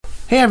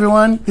Hey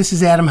everyone, this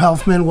is Adam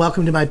Helfman.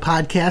 Welcome to my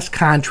podcast,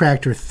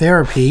 Contractor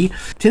Therapy.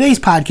 Today's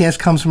podcast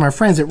comes from our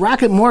friends at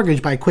Rocket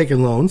Mortgage by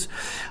Quicken Loans.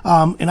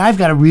 And I've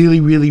got a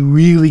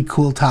really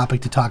cool topic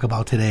to talk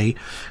about today.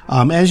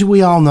 As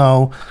we all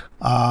know,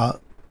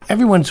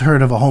 everyone's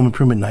heard of a home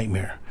improvement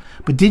nightmare.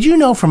 But did you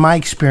know from my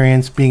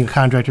experience being a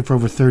contractor for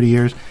over 30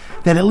 years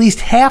that at least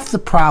half the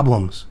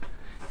problems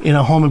in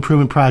a home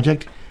improvement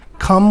project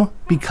come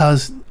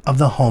because of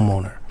the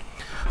homeowner?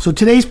 So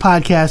today's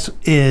podcast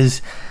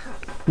is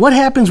what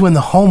happens when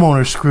the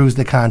homeowner screws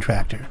the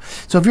contractor.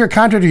 So if you're a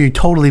contractor, you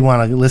totally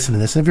want to listen to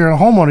this. If you're a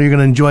homeowner, you're going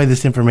to enjoy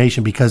this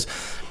information because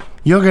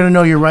you're going to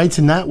know your rights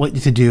and not what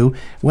to do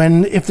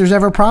if there's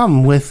ever a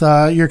problem with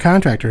your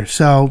contractor.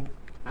 So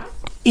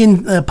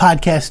in the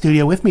podcast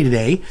studio with me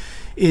today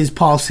is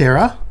Paul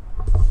Serra.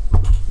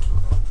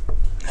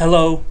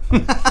 Hello.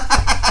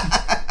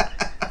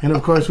 And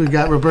of course, we've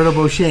got Roberto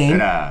Beauchesne.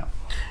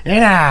 Hey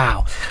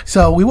now.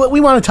 So what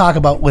we want to talk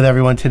about with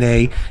everyone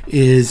today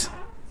is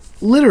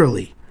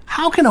literally,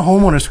 how can a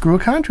homeowner screw a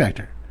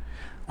contractor?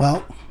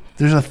 Well,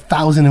 there's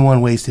 1,001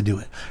 ways to do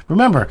it.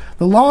 Remember,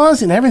 the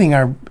laws and everything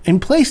are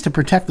in place to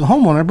protect the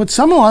homeowner, but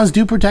some laws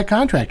do protect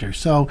contractors.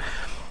 So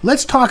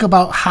let's talk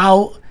about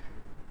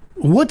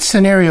what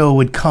scenario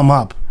would come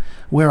up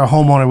where a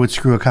homeowner would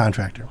screw a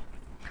contractor.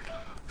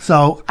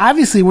 So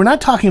obviously, we're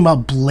not talking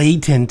about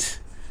blatant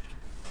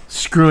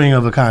screwing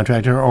of a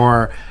contractor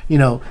or,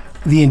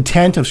 the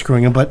intent of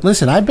screwing him. But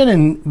listen, I've been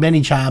in many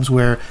jobs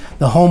where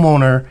the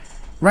homeowner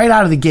right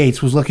out of the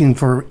gates was looking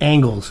for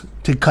angles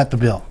to cut the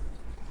bill.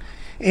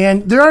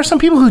 And there are some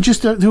people who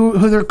just who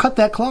they're cut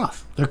that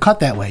cloth. They're cut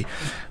that way.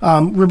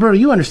 Roberto,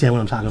 you understand what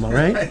I'm talking about,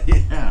 right?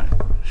 Yeah.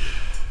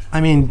 I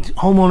mean,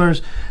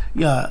 homeowners,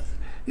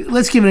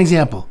 let's give an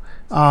example.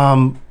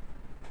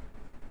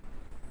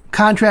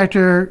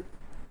 Contractor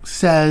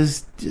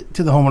says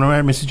to the homeowner,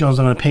 right, Mrs. Jones,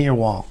 I'm going to paint your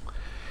wall.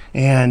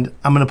 And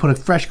I'm going to put a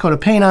fresh coat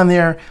of paint on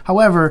there.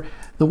 However,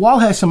 the wall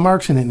has some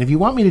marks in it. And if you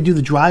want me to do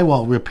the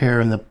drywall repair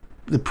and the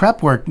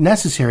prep work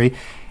necessary,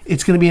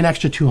 it's going to be an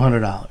extra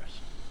 $200.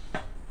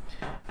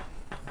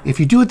 If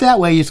you do it that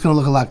way, it's going to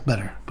look a lot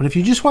better. But if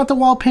you just want the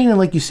wall painted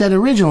like you said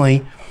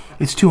originally,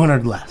 it's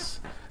 $200 less.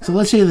 So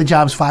let's say the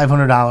job's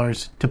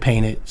 $500 to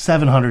paint it,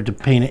 $700 to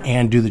paint it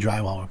and do the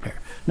drywall repair.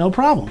 No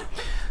problem.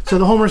 So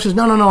the homeowner says,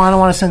 no, I don't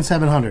want to send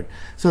 $700.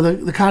 So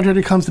the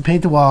contractor comes to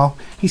paint the wall.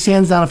 He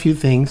sands down a few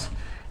things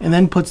and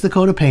then puts the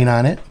coat of paint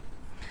on it.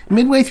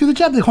 Midway through the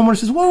job, the homeowner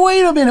says, whoa,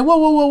 wait a minute,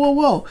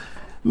 whoa.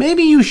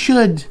 Maybe you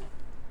should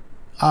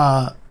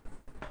drywall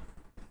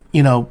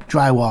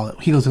it.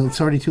 He goes,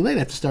 it's already too late. I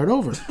have to start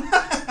over.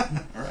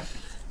 All right.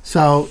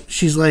 So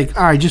she's like,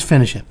 all right, just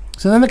finish it.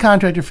 So then the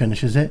contractor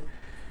finishes it.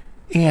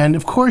 And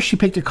of course, she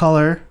picked a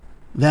color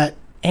that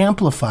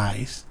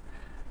amplifies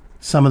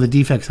some of the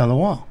defects on the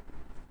wall.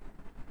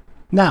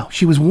 Now,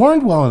 she was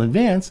warned well in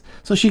advance.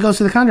 So she goes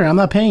to the contractor, I'm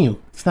not paying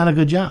you. It's not a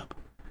good job.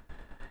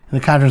 And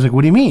the contractor's like,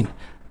 what do you mean?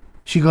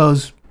 She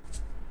goes,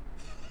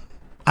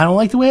 I don't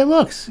like the way it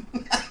looks.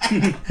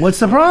 What's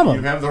the problem?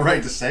 You have the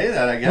right to say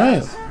that, I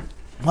guess. Right.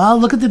 Well,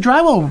 look at the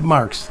drywall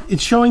marks.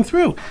 It's showing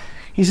through.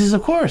 He says,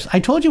 of course. I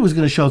told you it was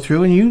going to show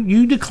through, and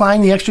you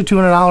declined the extra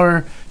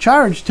 $200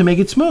 charge to make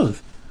it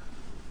smooth.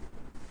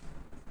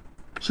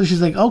 So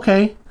she's like,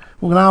 okay.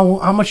 Well, now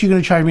how much are you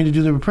going to charge me to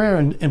do the repair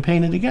and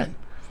paint it again?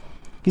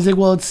 He's like,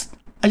 well,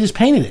 I just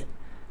painted it.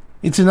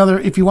 It's another,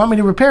 if you want me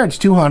to repair, it's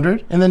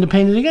 $200, and then to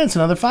paint it again, it's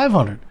another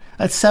 $500.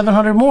 That's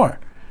 $700 more.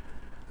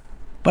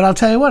 But I'll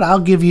tell you what, I'll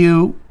give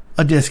you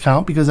a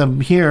discount because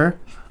I'm here.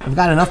 I've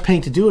got enough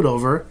paint to do it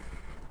over.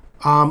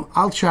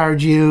 I'll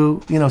charge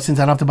you, since I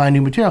don't have to buy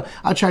new material,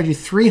 I'll charge you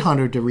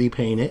 $300 to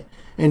repaint it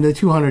and the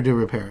 $200 to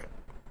repair it.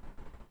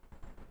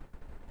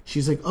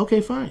 She's like, okay,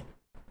 fine.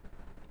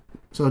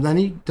 So then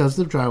he does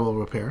the drywall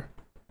repair.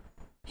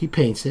 He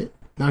paints it.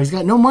 Now he's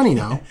got no money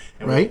now,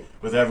 right?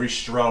 With every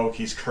stroke,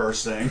 he's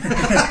cursing.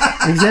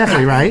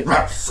 Exactly, right?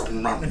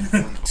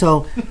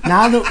 So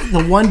now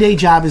the one-day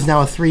job is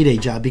now a 3-day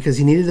job because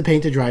he needed the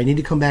paint to dry. He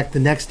needed to come back the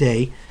next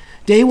day.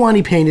 Day 1,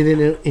 he painted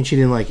it, and she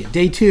didn't like it.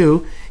 Day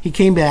 2, he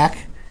came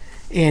back,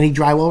 and he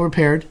drywall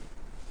repaired,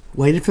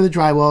 waited for the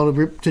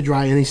drywall to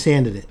dry, and he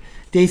sanded it.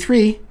 Day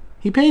 3,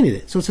 he painted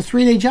it. So it's a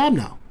 3-day job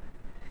now.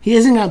 He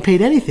hasn't gotten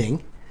paid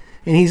anything,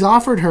 and he's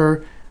offered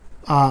her,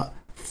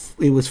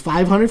 it was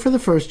 $500 for the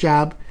first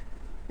job,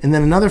 and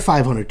then another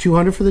 $500,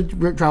 $200 for the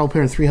drywall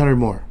repair, and $300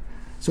 more.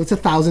 So it's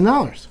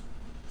 $1,000.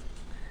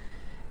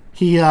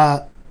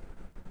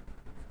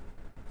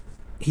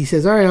 He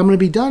says, all right, I'm going to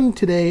be done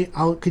today.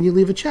 Can you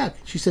leave a check?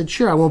 She said,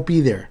 sure, I won't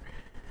be there.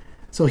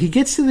 So he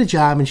gets to the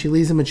job, and she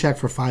leaves him a check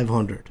for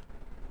 $500.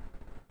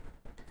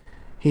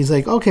 He's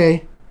like,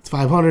 okay, it's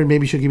 $500.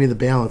 Maybe she'll give me the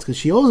balance because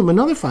she owes him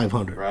another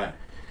 $500. Right.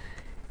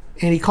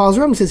 And he calls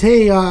her up and says,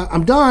 hey,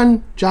 I'm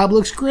done. Job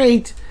looks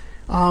great.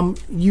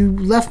 You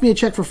left me a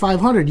check for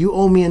 $500. You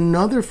owe me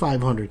another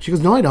 $500. She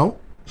goes, no, I don't.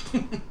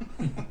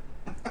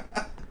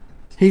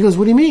 He goes,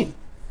 what do you mean?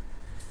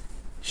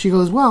 She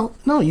goes, well,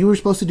 no, you were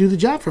supposed to do the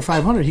job for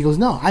 $500. He goes,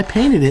 no, I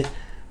painted it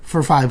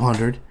for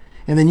 $500,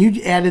 and then you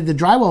added the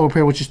drywall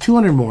repair, which is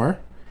 $200 more,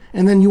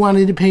 And then you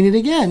wanted to paint it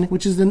again,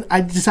 which is then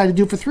I decided to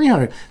do it for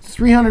 300.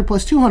 300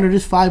 plus 200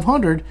 is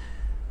 500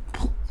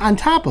 on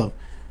top of.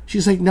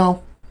 She's like,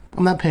 no,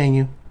 I'm not paying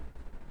you.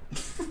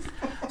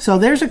 So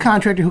there's a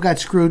contractor who got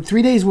screwed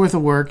 3 days worth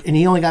of work and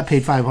he only got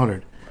paid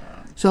 500.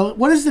 So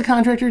what does the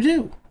contractor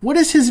do? What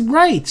is his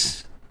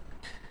rights?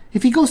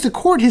 If he goes to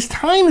court, his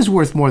time is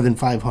worth more than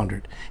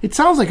 500. It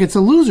sounds like it's a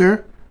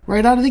loser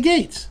right out of the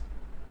gates.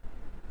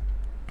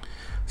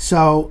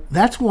 So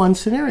that's one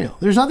scenario.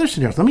 There's other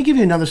scenarios. Let me give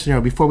you another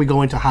scenario before we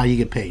go into how you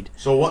get paid.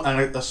 So what, on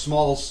a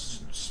small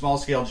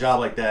scale job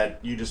like that,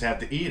 you just have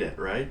to eat it,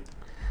 right?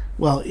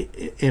 Well,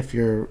 if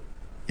you're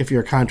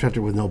a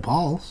contractor with no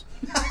balls.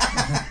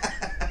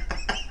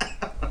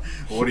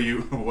 What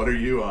are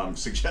you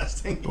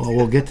suggesting? Well,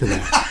 we'll get to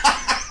that.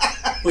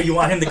 Well, you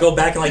want him to go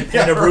back and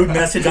paint a rude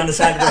message on the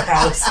side of their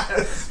house?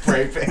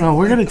 Spray paint. No,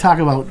 we're going to talk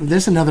about.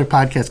 There's another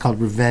podcast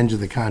called Revenge of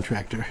the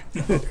Contractor.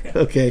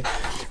 Okay,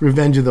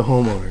 Revenge of the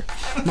Homeowner.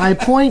 My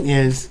point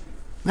is,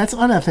 that's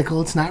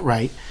unethical. It's not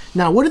right.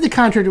 Now, what did the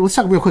contractor? Let's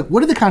talk real quick. What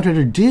did the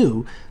contractor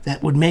do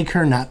that would make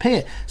her not pay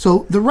it?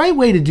 So the right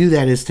way to do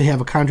that is to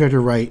have a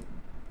contractor write.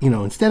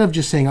 Instead of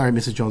just saying, all right,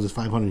 Mrs. Jones is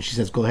 500, and she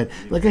says, go ahead,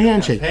 like a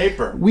handshake.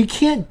 Paper. We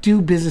can't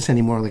do business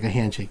anymore like a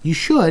handshake. You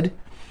should,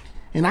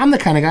 and I'm the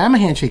kind of guy, I'm a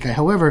handshake guy.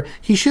 However,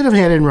 he should have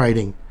had in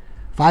writing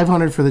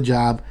 500 for the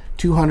job,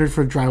 200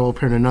 for drywall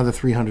repair, and another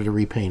 300 to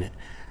repaint it.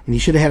 And he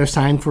should have had her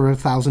sign for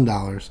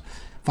 $1,000,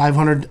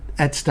 500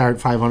 at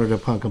start, 500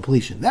 upon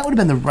completion. That would have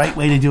been the right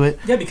way to do it.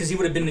 Yeah, because he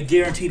would have been a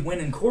guaranteed win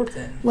in court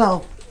then.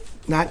 Well,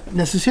 not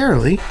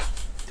necessarily.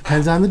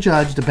 Depends on the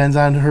judge. Depends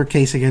on her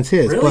case against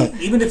his. Really?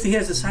 But, even if he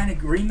has a signed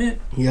agreement?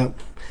 Yep.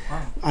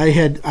 Wow.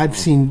 I've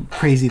seen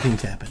crazy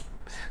things happen.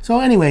 So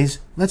anyways,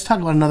 let's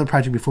talk about another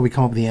project before we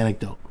come up with the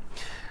anecdote.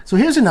 So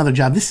here's another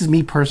job. This is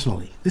me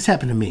personally. This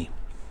happened to me.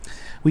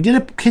 We did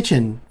a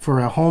kitchen for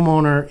a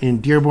homeowner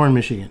in Dearborn,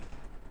 Michigan.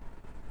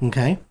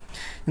 Okay?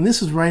 And this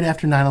was right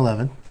after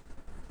 9/11.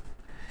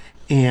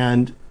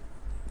 And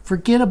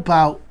forget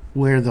about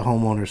where the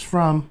homeowner's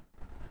from.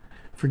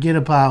 Forget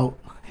about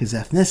his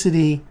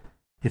ethnicity.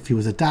 If he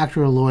was a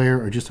doctor, a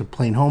lawyer, or just a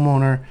plain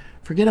homeowner,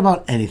 forget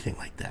about anything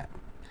like that.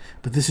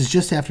 But this is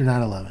just after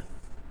 9/11,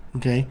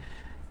 okay?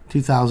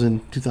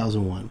 2000,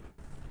 2001.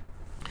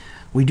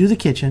 We do the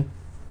kitchen.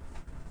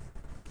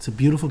 It's a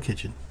beautiful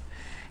kitchen.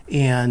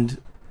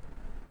 And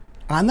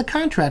on the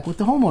contract with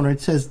the homeowner, it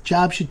says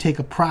job should take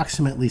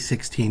approximately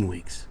 16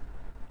 weeks.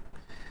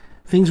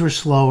 Things were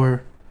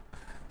slower.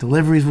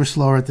 Deliveries were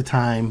slower at the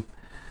time.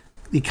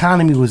 The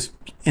economy was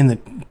in the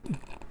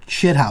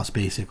shithouse,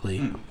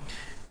 basically.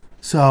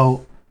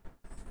 So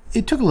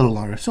it took a little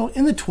longer. So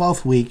in the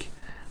 12th week,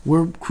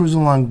 we're cruising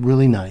along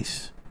really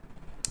nice.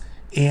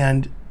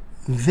 And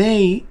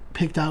they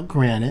picked out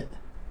granite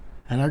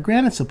at our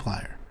granite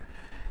supplier.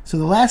 So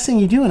the last thing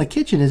you do in a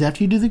kitchen is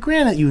after you do the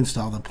granite, you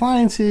install the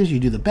appliances,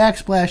 you do the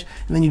backsplash,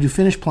 and then you do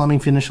finish plumbing,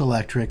 finish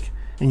electric,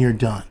 and you're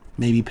done.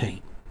 Maybe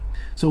paint.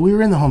 So we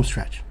were in the home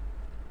stretch.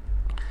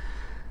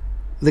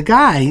 The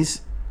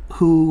guys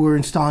who were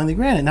installing the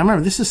granite, now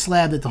remember, this is a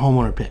slab that the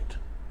homeowner picked.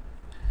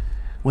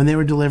 When they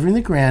were delivering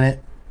the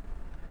granite,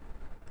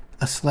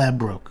 a slab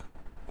broke.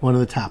 One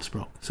of the tops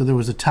broke. So there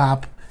was a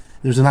top,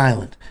 there's an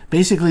island.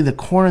 Basically, the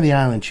corner of the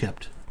island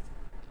chipped.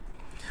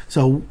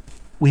 So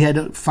we had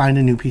to find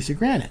a new piece of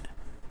granite.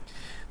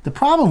 The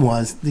problem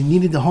was they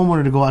needed the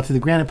homeowner to go out to the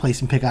granite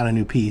place and pick out a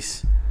new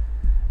piece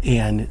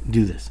and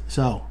do this.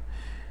 So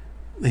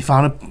they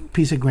found a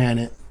piece of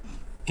granite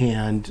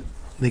and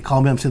they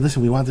called me up and said,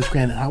 listen, we want this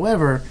granite.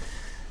 However,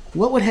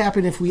 what would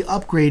happen if we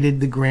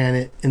upgraded the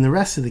granite in the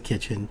rest of the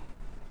kitchen?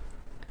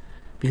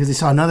 Because they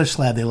saw another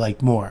slab they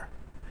liked more.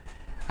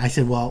 I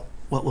said, well,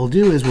 what we'll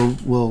do is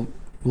we'll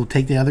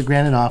take the other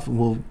granite off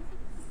and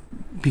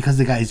because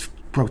the guys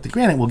broke the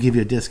granite, we'll give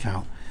you a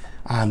discount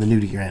on the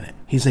new granite.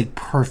 He's like,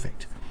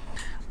 perfect.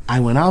 I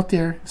went out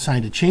there,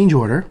 signed a change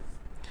order,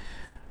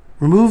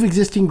 remove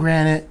existing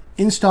granite,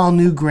 install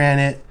new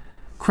granite,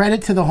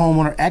 credit to the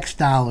homeowner X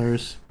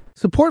dollars.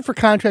 Support for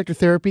Contractor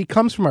Therapy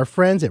comes from our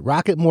friends at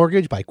Rocket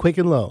Mortgage by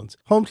Quicken Loans.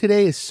 Home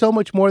today is so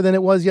much more than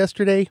it was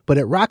yesterday, but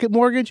at Rocket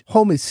Mortgage,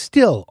 home is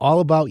still all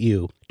about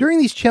you. During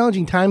these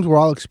challenging times we're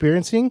all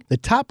experiencing, the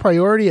top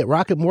priority at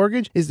Rocket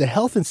Mortgage is the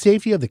health and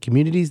safety of the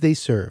communities they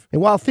serve.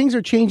 And while things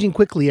are changing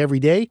quickly every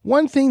day,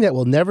 one thing that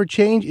will never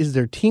change is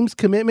their team's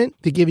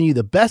commitment to giving you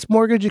the best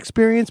mortgage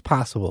experience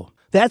possible.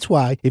 That's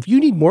why, if you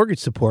need mortgage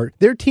support,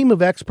 their team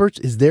of experts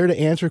is there to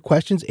answer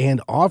questions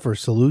and offer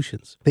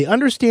solutions. They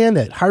understand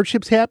that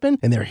hardships happen,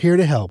 and they're here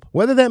to help.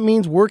 Whether that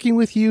means working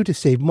with you to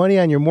save money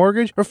on your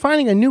mortgage or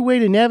finding a new way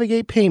to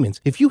navigate payments,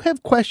 if you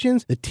have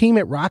questions, the team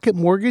at Rocket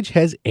Mortgage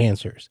has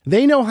answers.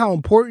 They know how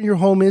important your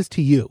home is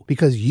to you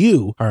because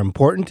you are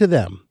important to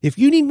them. If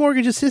you need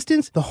mortgage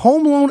assistance, the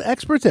home loan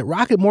experts at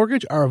Rocket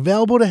Mortgage are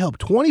available to help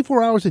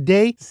 24 hours a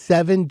day,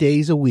 7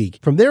 days a week.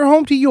 From their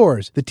home to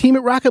yours, the team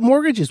at Rocket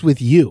Mortgage is with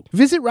you.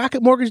 Visit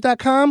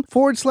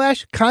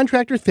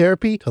rocketmortgage.com/contractor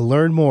therapy to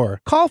learn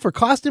more. Call for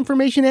cost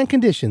information and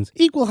conditions.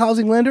 Equal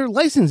housing lender,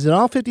 licensed in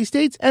all 50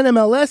 states,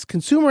 NMLS,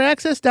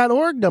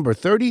 consumeraccess.org, number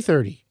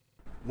 3030.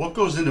 What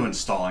goes into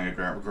installing a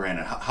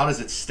granite? How does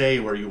it stay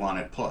where you want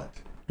it put?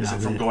 Is it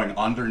from going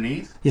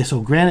underneath? Yeah, so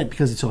granite,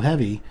 because it's so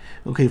heavy,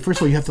 okay, first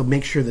of all, you have to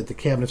make sure that the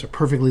cabinets are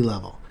perfectly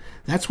level.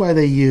 That's why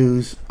they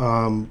use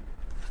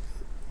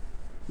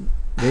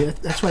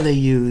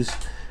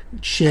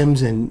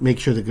shims and make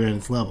sure the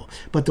granite's level.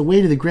 But the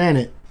weight of the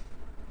granite,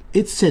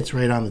 it sits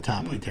right on the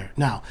top right there.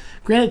 Now,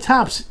 granite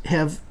tops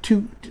have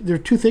two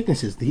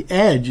thicknesses. The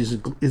edge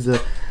the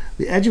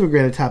edge of a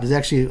granite top is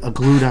actually a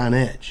glued on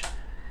edge.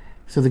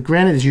 So the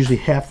granite is usually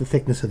half the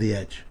thickness of the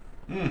edge.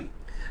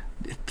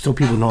 So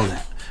people know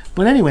that.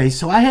 But anyway,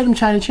 so I had him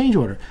sign a change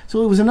order.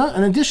 So it was an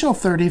additional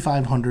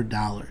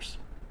 $3,500.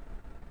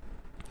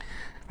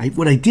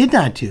 What I did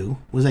not do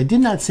was I did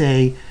not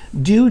say,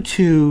 due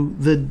to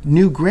the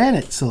new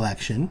granite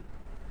selection,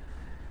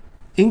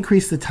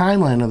 increase the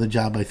timeline of the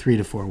job by 3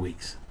 to 4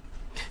 weeks.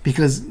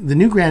 Because the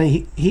new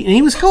granite,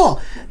 he was cool.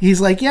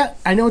 He's like, yeah,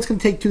 I know it's going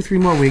to take 2-3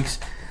 more weeks.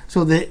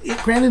 So the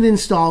granite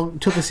install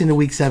took us into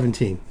week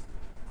 17,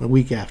 a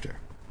week after.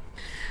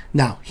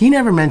 Now, he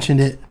never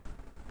mentioned it.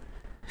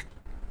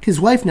 His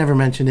wife never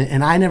mentioned it,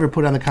 and I never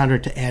put on the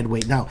contract to add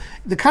weight. Now,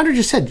 the contract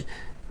just said,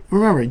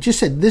 remember, it just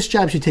said this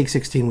job should take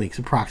 16 weeks,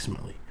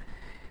 approximately.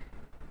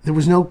 There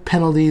was no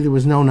penalty. There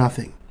was no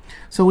nothing.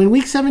 So in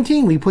week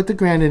 17, we put the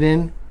granite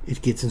in.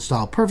 It gets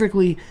installed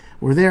perfectly.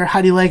 We're there.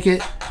 How do you like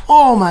it?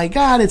 Oh, my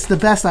God, it's the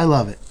best. I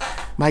love it.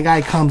 My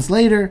guy comes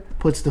later,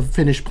 puts the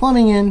finished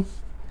plumbing in.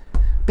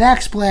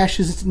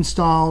 Backsplash is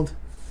installed.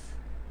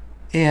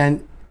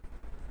 And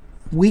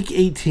week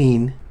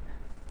 18,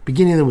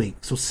 beginning of the week,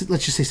 so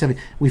let's just say 7,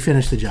 we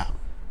finish the job.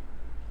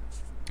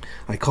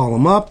 I call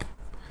him up,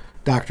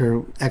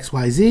 Dr.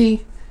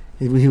 XYZ.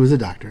 He was a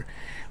doctor.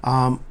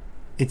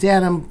 It's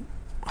Adam.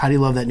 How do you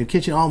love that new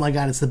kitchen? Oh, my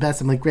God, it's the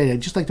best. I'm like, great.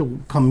 I'd just like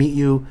to come meet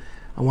you.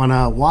 I want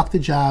to walk the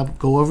job,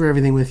 go over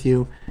everything with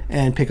you,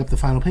 and pick up the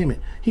final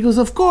payment. He goes,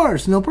 of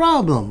course, no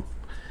problem.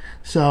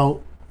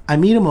 So I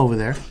meet him over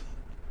there.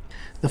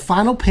 The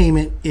final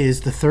payment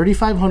is the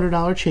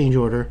 $3,500 change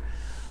order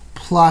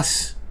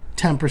plus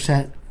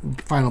 10%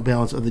 final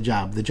balance of the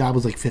job. The job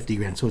was like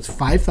 $50,000, so it's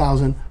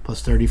 $5,000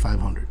 plus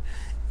 $3,500,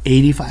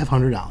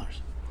 $8,500.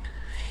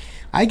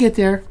 I get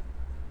there.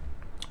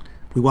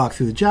 We walk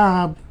through the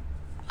job.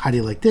 How do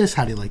you like this?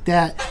 How do you like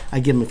that? I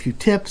give him a few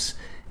tips.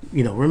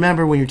 You know,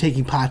 remember when you're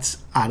taking pots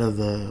out of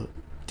the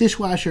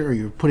dishwasher or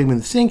you're putting them in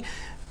the sink,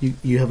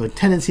 you have a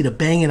tendency to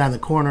bang it on the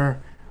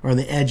corner or on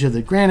the edge of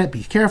the granite.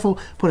 Be careful.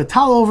 Put a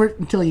towel over it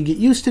until you get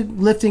used to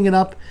lifting it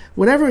up.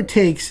 Whatever it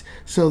takes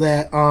so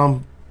that,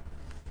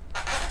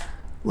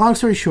 long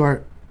story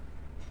short,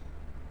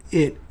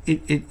 it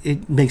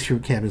makes your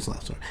cabinets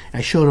last longer.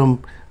 I showed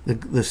him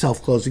the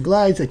self-closing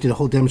glides. I did a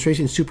whole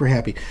demonstration. Super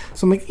happy.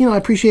 So I'm like, I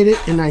appreciate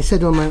it. And I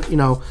said to him,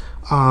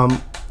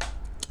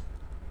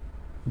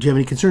 do you have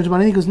any concerns about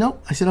anything? He goes, no.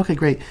 I said, okay,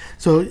 great.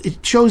 So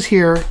it shows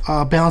here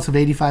a balance of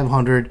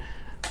 $8,500,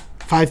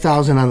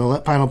 $5,000 on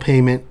the final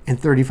payment, and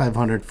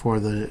 $3,500 for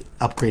the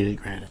upgraded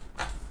granite.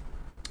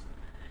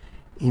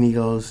 And he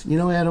goes,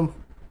 Adam,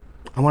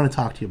 I want to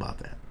talk to you about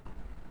that.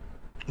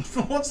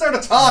 What's there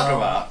to talk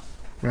about?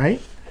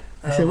 Right?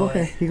 I said,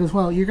 okay. He goes,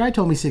 well, your guy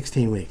told me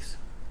 16 weeks.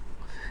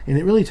 And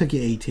it really took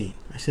you 18.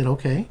 I said,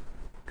 okay.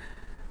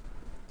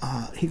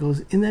 He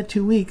goes, in that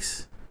 2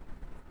 weeks,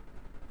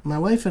 my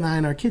wife and I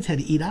and our kids had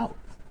to eat out.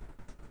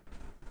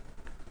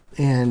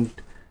 And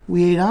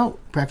we ate out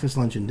breakfast,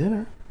 lunch, and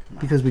dinner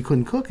because we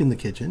couldn't cook in the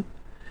kitchen.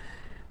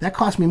 That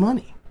cost me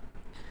money.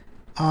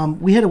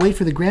 We had to wait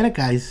for the granite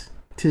guys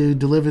to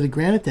deliver the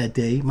granite that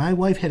day. My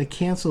wife had to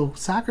cancel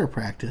soccer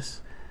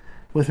practice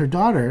with her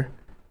daughter.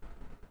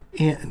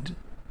 And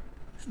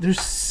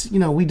there's,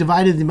 we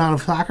divided the amount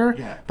of soccer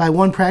by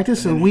one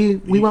practice, so we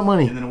want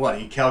money. And then what?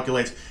 He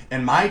calculates,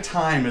 and my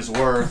time is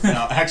worth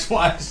X,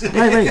 Y, Z.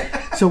 Right.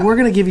 So we're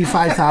going to give you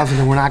 $5,000,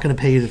 and we're not going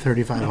to pay you the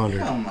 $3,500.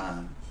 Come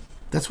on.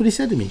 That's what he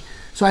said to me.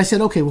 So I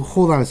said, okay, well,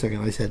 hold on a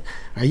second. I said,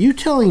 are you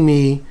telling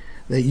me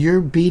that you're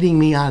beating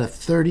me out of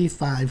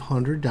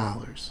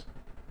 $3,500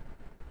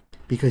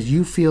 because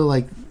you feel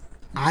like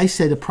I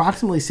said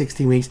approximately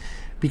 16 weeks?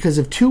 Because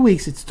of 2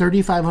 weeks, it's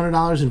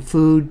 $3,500 in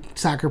food,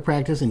 soccer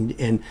practice,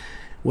 and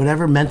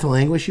whatever mental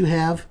anguish you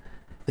have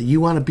that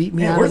you want to beat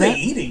me out of that? Were they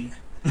eating?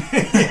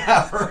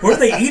 Were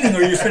they eating,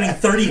 or you're spending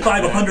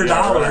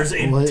 $3,500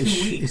 in 2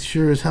 weeks? It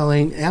sure as hell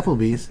ain't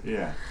Applebee's.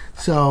 Yeah.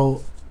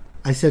 So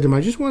I said to him,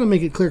 I just want to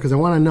make it clear because I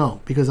want to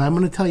know. Because I'm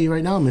going to tell you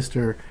right now,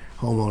 Mr.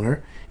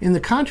 Homeowner, in the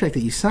contract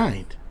that you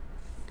signed,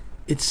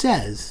 it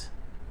says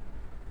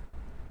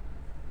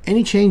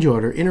any change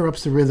order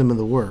interrupts the rhythm of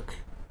the work.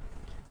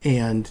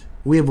 And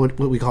we have what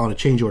we call a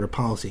change order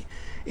policy.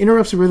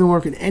 Interrupts the rhythm of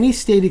work, and any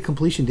stated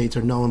completion dates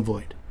are null and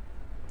void.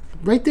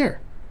 Right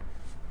there.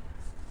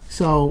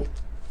 So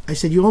I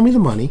said, you owe me the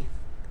money.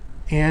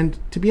 And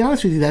to be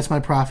honest with you, that's my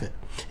profit.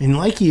 And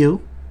like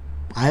you,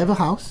 I have a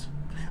house.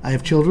 I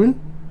have children.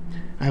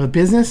 I have a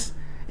business.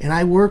 And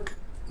I work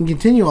and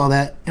continue all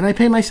that. And I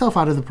pay myself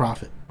out of the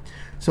profit.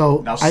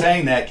 So now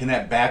saying that, can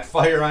that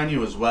backfire on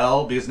you as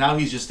well? Because now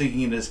he's just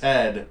thinking in his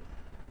head,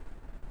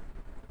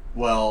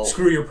 well,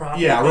 screw your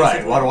profit. Yeah, basically.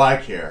 right. Why do I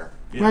care?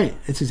 Yeah. Right.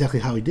 It's exactly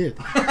how he did.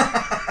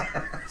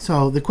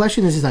 So the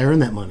question is I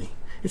earned that money.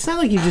 It's not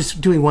like you're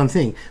just doing one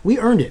thing. We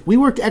earned it. We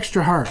worked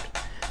extra hard.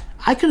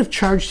 I could have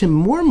charged him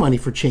more money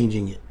for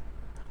changing it.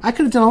 I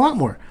could have done a lot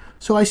more.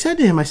 So I said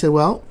to him, I said,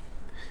 well,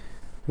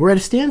 we're at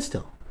a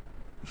standstill.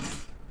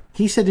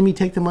 He said to me,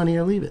 take the money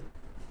or leave it.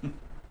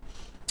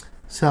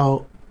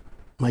 So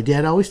my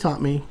dad always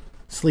taught me,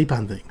 sleep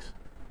on things.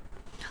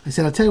 I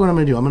said, I'll tell you what I'm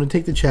going to do. I'm going to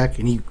take the check.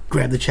 And he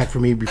grabbed the check for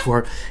me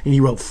before, and he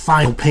wrote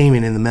final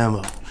payment in the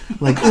memo.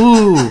 Like,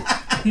 ooh.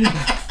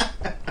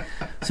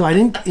 So I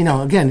didn't,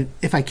 again,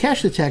 if I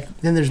cash the check,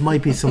 then there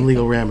might be some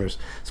legal rammers.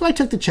 So I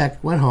took the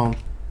check, went home.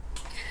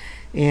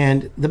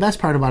 And the best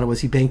part about it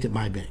was he banked at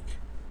my bank.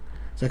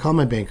 So I called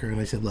my banker,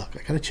 and I said, look,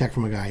 I got a check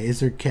from a guy.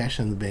 Is there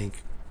cash on the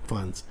bank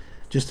funds?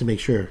 Just to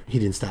make sure he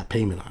didn't stop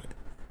payment on it.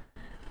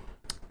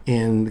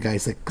 And the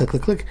guy's like, click,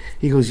 click, click.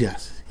 He goes,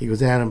 yes. He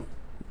goes, Adam,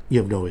 you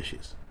have no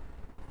issues.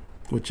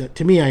 Which,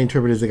 to me, I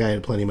interpret as the guy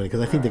had plenty of money,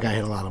 because I think the guy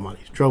had a lot of money.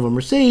 He drove a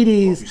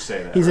Mercedes. Well, you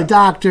say that, he's right? a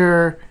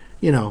doctor,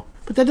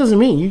 But that doesn't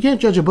mean, you can't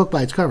judge a book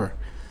by its cover.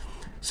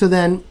 So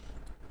then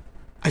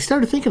I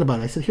started thinking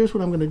about it. I said, here's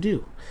what I'm going to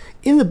do.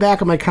 In the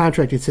back of my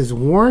contract, it says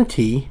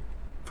warranty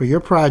for your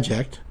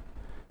project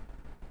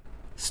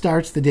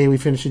starts the day we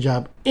finish the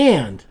job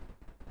and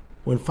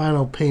when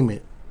final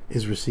payment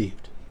is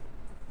received.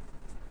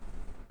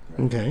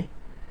 Okay.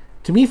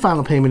 To me,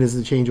 final payment is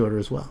the change order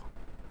as well.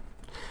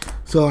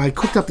 So I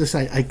cooked up this,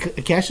 I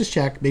cashed this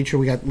check, made sure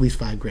we got at least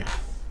 $5,000.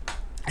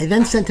 I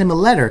then sent him a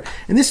letter,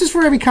 and this is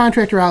for every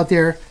contractor out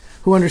there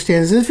who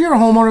understands. And if you're a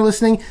homeowner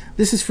listening,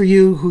 this is for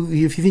you who,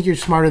 if you think you're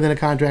smarter than a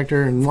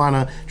contractor and want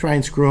to try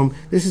and screw them,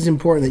 this is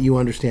important that you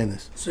understand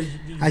this. So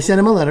I sent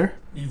him a letter.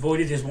 You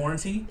voided his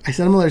warranty? I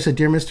sent him a letter. I said,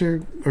 dear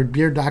Mr. or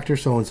dear Dr.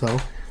 So-and-so,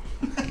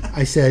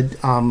 I said,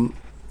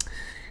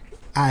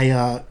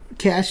 I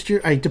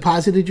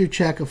deposited your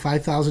check of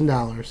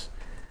 $5,000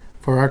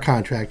 for our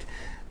contract.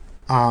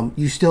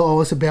 You still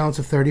owe us a balance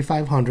of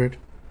 $3,500.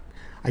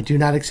 I do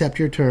not accept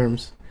your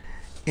terms,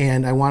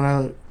 and I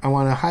want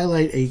to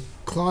highlight a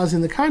clause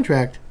in the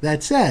contract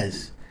that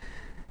says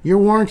your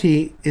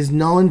warranty is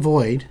null and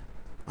void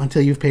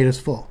until you've paid us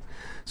full.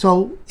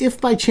 So if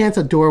by chance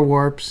a door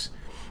warps,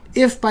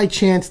 if by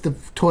chance the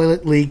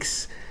toilet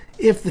leaks,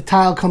 if the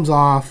tile comes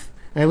off,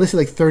 and I listed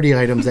like 30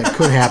 items that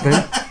could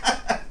happen,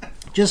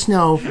 just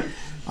know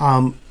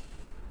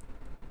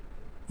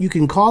you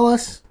can call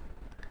us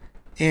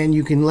and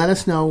you can let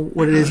us know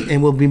what it is,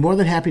 and we'll be more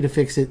than happy to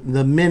fix it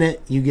the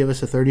minute you give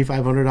us a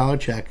 $3,500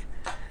 check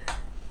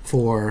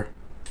for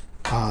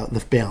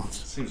the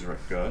balance. Seems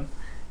good.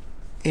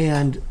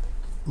 And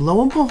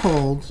lo and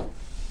behold,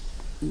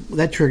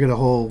 that triggered a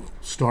whole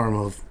storm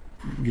of,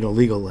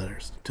 legal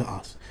letters to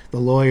us. The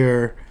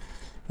lawyer,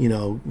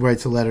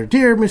 writes a letter,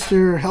 dear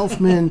Mr.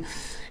 Healthman,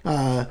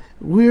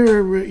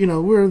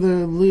 we're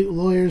the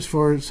lawyers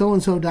for so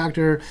and so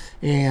doctor,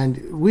 and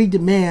we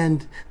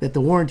demand that the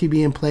warranty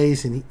be in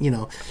place. And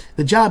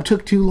the job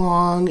took too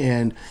long,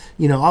 and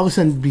all of a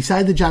sudden,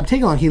 beside the job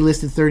taking long, he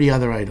listed 30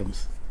 other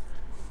items.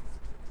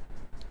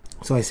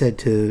 So I said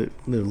to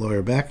the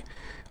lawyer back,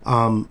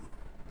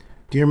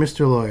 dear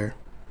Mr. Lawyer,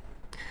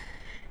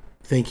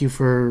 thank you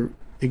for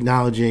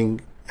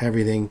acknowledging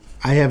everything.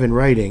 I have in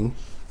writing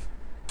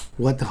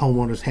what the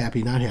homeowner's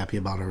happy, not happy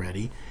about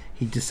already.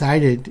 He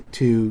decided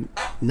to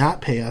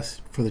not pay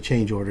us for the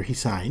change order he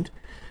signed.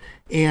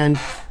 And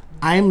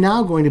I am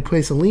now going to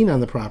place a lien on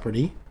the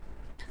property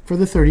for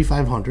the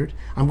 $3,500.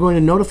 I'm going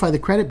to notify the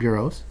credit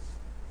bureaus,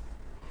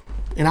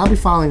 and I'll be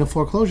filing a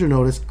foreclosure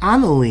notice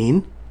on the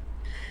lien.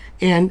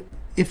 And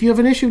if you have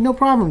an issue, no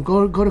problem.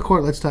 Go to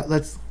court.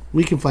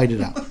 We can fight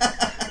it out.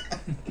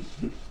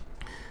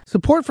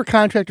 Support for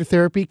Contractor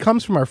Therapy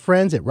comes from our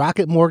friends at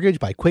Rocket Mortgage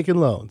by Quicken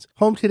Loans.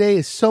 Home today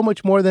is so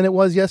much more than it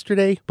was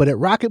yesterday, but at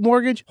Rocket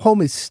Mortgage,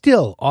 home is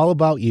still all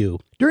about you.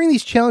 During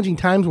these challenging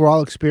times we're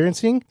all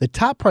experiencing, the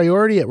top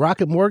priority at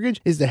Rocket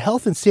Mortgage is the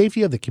health and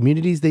safety of the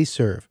communities they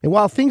serve. And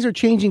while things are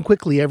changing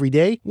quickly every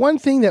day, one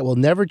thing that will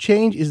never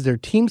change is their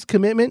team's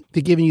commitment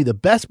to giving you the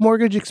best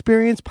mortgage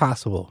experience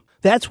possible.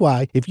 That's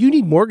why, if you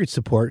need mortgage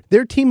support,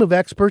 their team of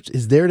experts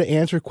is there to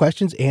answer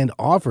questions and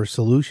offer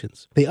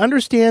solutions. They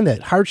understand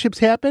that hardships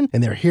happen,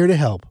 and they're here to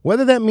help.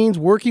 Whether that means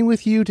working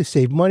with you to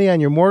save money on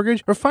your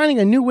mortgage or finding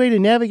a new way to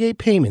navigate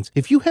payments,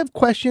 if you have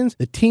questions,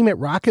 the team at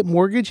Rocket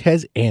Mortgage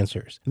has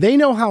answers. They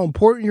know how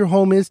important your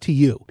home is to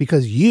you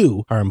because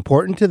you are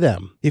important to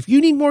them. If you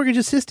need mortgage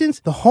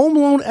assistance, the home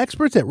loan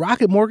experts at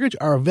Rocket Mortgage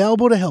are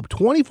available to help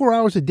 24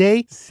 hours a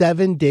day,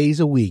 7 days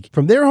a week.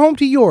 From their home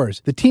to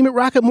yours, the team at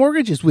Rocket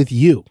Mortgage is with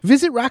you.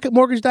 Visit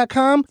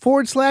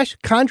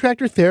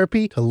rocketmortgage.com/contractor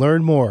therapy to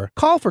learn more.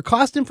 Call for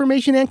cost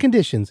information and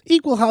conditions.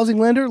 Equal housing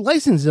lender,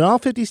 licensed in all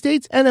 50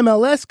 states,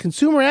 NMLS,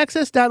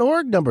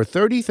 consumeraccess.org, number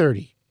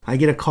 3030. I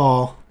get a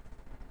call,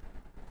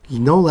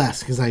 no less,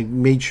 because I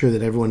made sure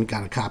that everyone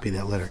got a copy of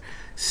that letter.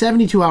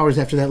 72 hours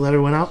after that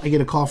letter went out, I get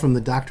a call from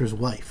the doctor's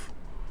wife.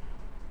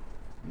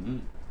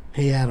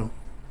 Hey, Adam,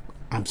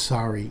 I'm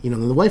sorry.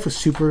 The wife was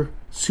super,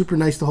 super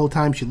nice the whole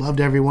time. She loved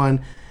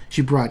everyone.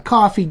 She brought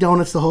coffee,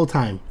 donuts the whole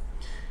time.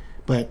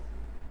 But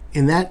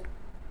in that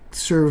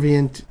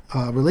servant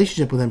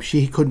relationship with him,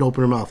 she couldn't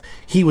open her mouth.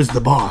 He was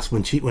the boss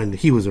when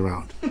he was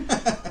around.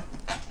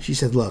 She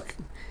said, "Look,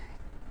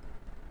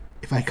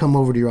 if I come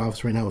over to your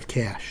office right now with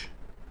cash,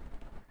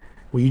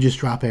 will you just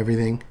drop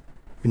everything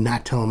and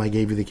not tell him I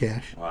gave you the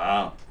cash?"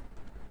 Wow.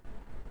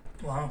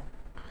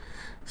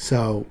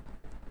 So,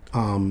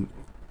 I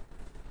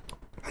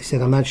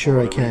said, "I'm not sure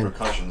I can."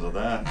 Repercussions of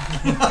that.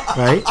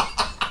 Right?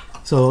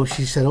 So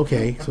she said,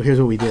 "Okay." So here's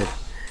what we did.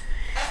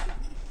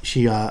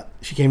 She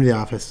came to the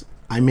office.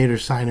 I made her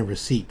sign a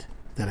receipt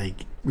that I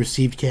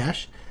received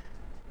cash,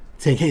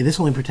 saying, "Hey, this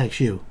only protects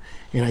you."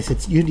 And I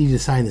said, "You need to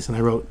sign this." And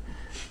I wrote,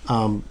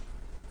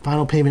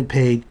 "Final payment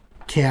paid,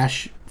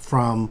 cash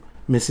from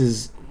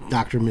Mrs.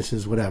 Dr.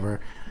 Mrs. whatever."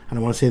 I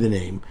don't want to say the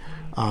name.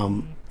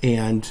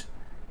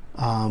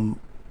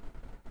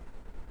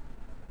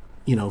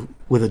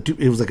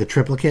 It was like a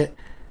triplicate,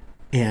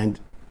 and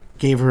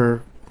gave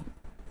her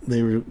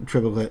the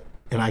triplicate,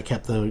 and I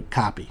kept the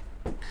copy.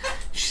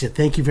 She said,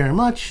 "Thank you very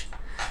much."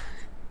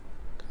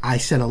 I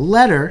sent a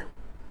letter,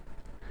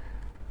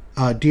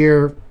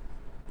 "Dear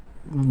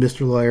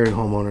Mr. Lawyer and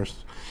homeowners,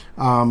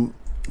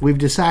 we've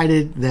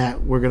decided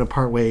that we're going to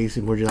part ways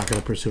and we're just not going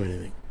to pursue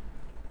anything."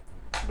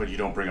 But you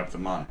don't bring up the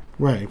money.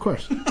 Right, of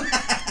course.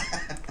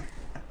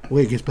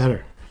 Wait, it gets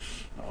better.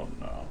 Oh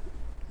no.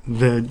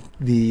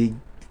 The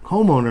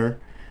homeowner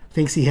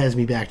thinks he has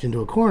me backed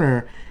into a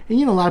corner, and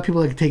a lot of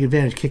people like to take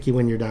advantage, kick you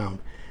when you're down.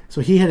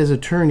 So he had his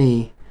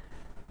attorney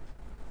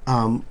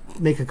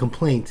make a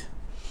complaint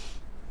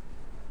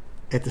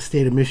at the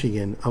state of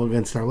Michigan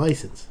against our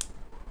license.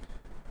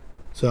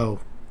 So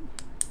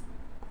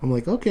I'm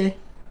like, okay,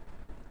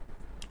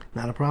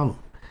 not a problem.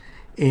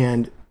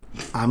 And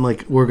I'm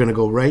like, we're going to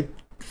go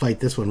fight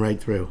this one right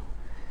through.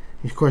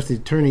 And of course, the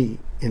attorney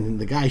and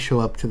the guy show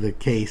up to the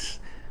case.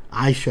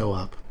 I show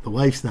up. The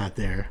wife's not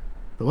there.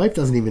 The wife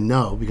doesn't even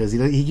know because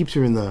he keeps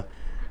her in the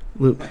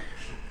loop.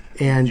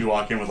 And you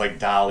walk in with like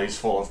dollies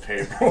full of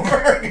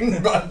paperwork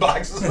and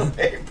boxes of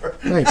paper.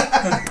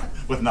 Right.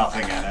 With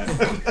nothing in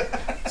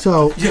it.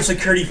 So you have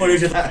security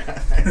footage.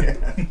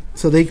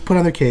 So they put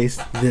on their case.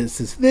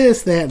 This is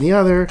this, that, and the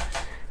other,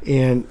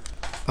 and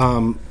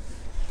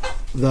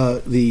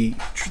the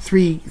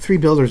three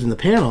builders in the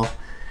panel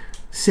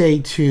say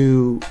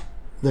to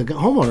the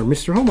homeowner,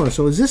 Mr. Homeowner,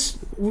 so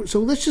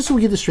let's just so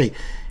we get this straight.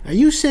 Are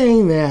you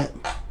saying that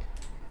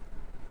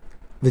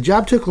the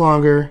job took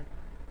longer,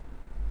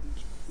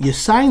 you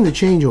signed the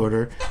change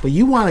order, but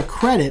you want a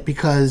credit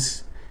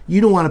because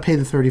you don't want to pay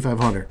the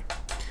 $3,500,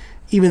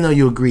 even though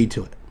you agreed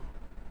to it?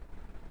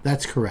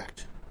 That's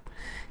correct.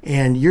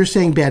 And you're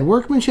saying bad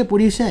workmanship?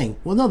 What are you saying?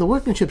 Well, no, the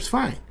workmanship's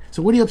fine.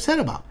 So what are you upset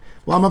about?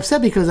 Well, I'm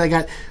upset because I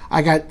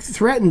got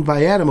threatened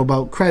by Adam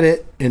about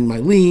credit and my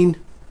lien.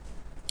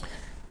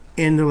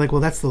 And they're like,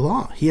 well, that's the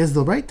law. He has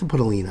the right to put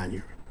a lien on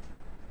you.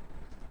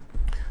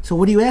 So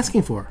what are you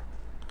asking for?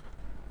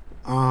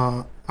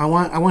 I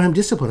want him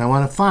disciplined. I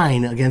want a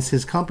fine against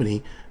his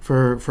company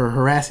for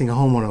harassing a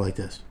homeowner like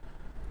this.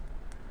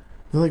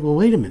 They're like, well,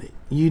 wait a minute.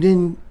 You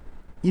didn't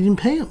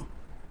pay him.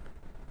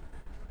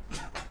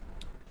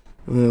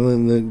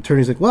 And the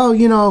attorney's like,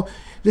 well,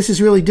 this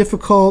is really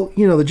difficult.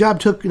 The job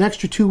took an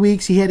extra 2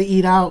 weeks. He had to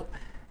eat out.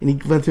 And he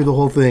went through the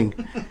whole thing.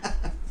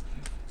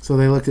 So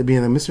they looked at me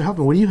and said, Mr.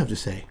 Huffman, what do you have to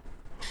say?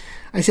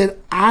 I said,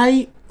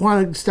 I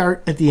want to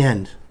start at the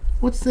end.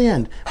 What's the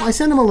end? Well, I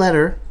sent him a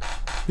letter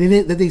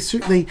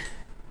that they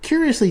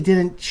curiously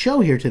didn't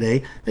show here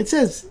today that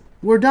says,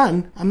 we're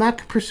done. I'm not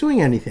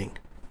pursuing anything.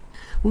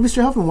 Well,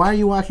 Mr. Huffman, why are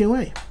you walking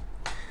away?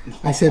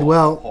 I said,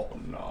 well,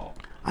 no.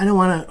 I don't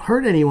want to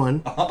hurt anyone,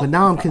 but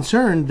now I'm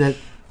concerned that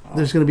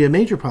there's going to be a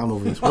major problem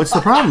over this. What's the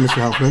problem,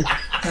 Mr. Huffman?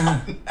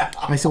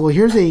 I said, well,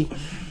 here's a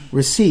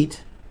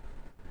receipt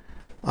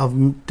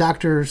of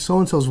Dr.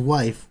 So-and-so's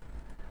wife.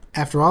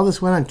 After all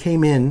this went on,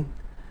 came in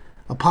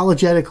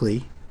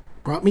apologetically,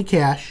 brought me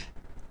cash,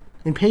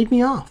 and paid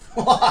me off.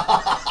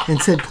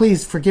 And said,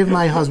 please forgive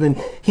my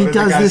husband. He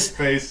does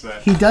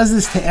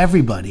this to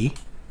everybody.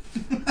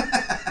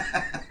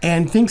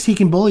 And thinks he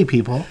can bully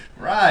people.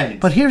 Right.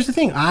 But here's the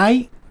thing.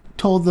 I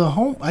told the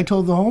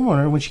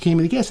homeowner when she came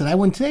to the case that I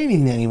wouldn't say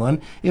anything to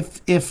anyone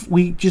if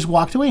we just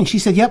walked away. And she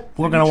said, yep,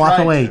 we're going to walk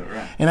away.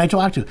 Right. And I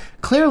talked to her.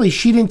 Clearly,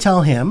 she didn't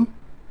tell him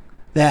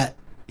that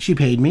she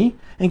paid me.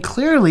 And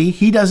clearly,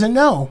 he doesn't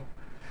know.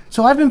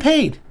 So I've been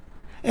paid.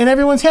 And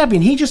everyone's happy.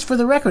 And he just, for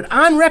the record,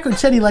 on record,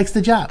 said he likes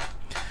the job.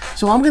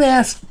 So I'm going to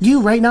ask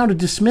you right now to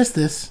dismiss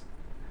this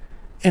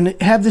and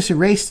have this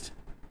erased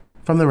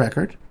from the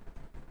record.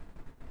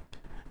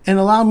 And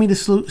allow me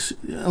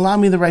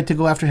the right to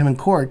go after him in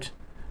court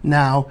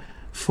now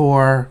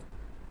for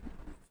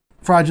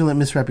fraudulent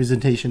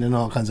misrepresentation and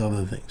all kinds of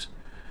other things.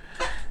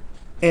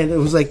 And it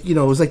was like,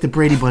 the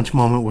Brady Bunch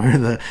moment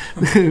where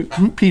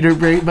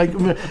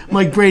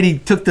Mike Brady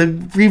took the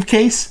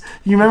briefcase.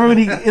 You remember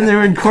when they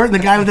were in court and the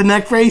guy with the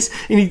neck brace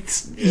and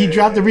he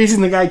dropped the briefcase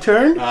and the guy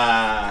turned?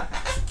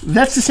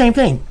 That's the same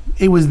thing.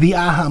 It was the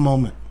aha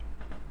moment.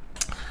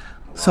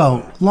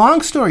 So,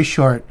 long story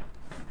short,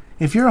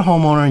 if you're a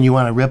homeowner and you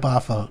want to rip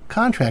off a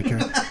contractor,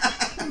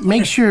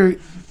 make sure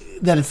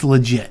that it's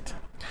legit.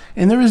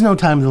 And there is no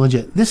time to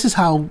legit. This is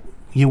how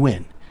you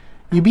win.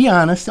 You be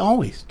honest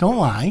always. Don't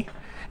lie.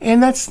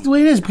 And that's the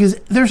way it is, because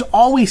there's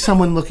always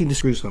someone looking to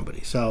screw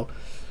somebody. So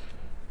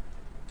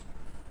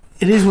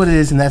it is what it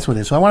is, and that's what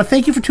it is. So I want to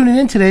thank you for tuning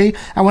in today.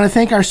 I want to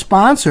thank our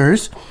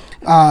sponsors,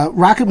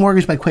 Rocket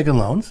Mortgage by Quicken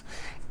Loans.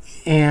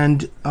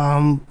 And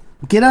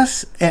get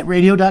us at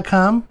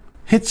radio.com.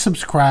 Hit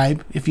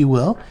subscribe, if you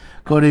will.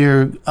 Go to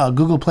your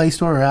Google Play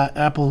Store or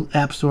Apple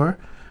App Store,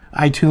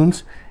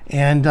 iTunes,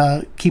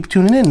 and keep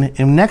tuning in.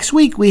 And next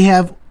week we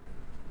have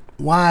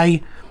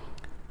why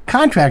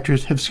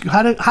contractors have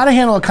how to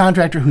handle a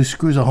contractor who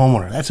screws a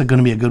homeowner. That's going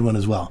to be a good one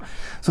as well.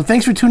 So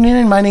thanks for tuning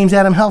in. My name's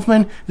Adam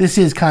Helfman. This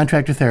is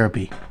Contractor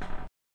Therapy.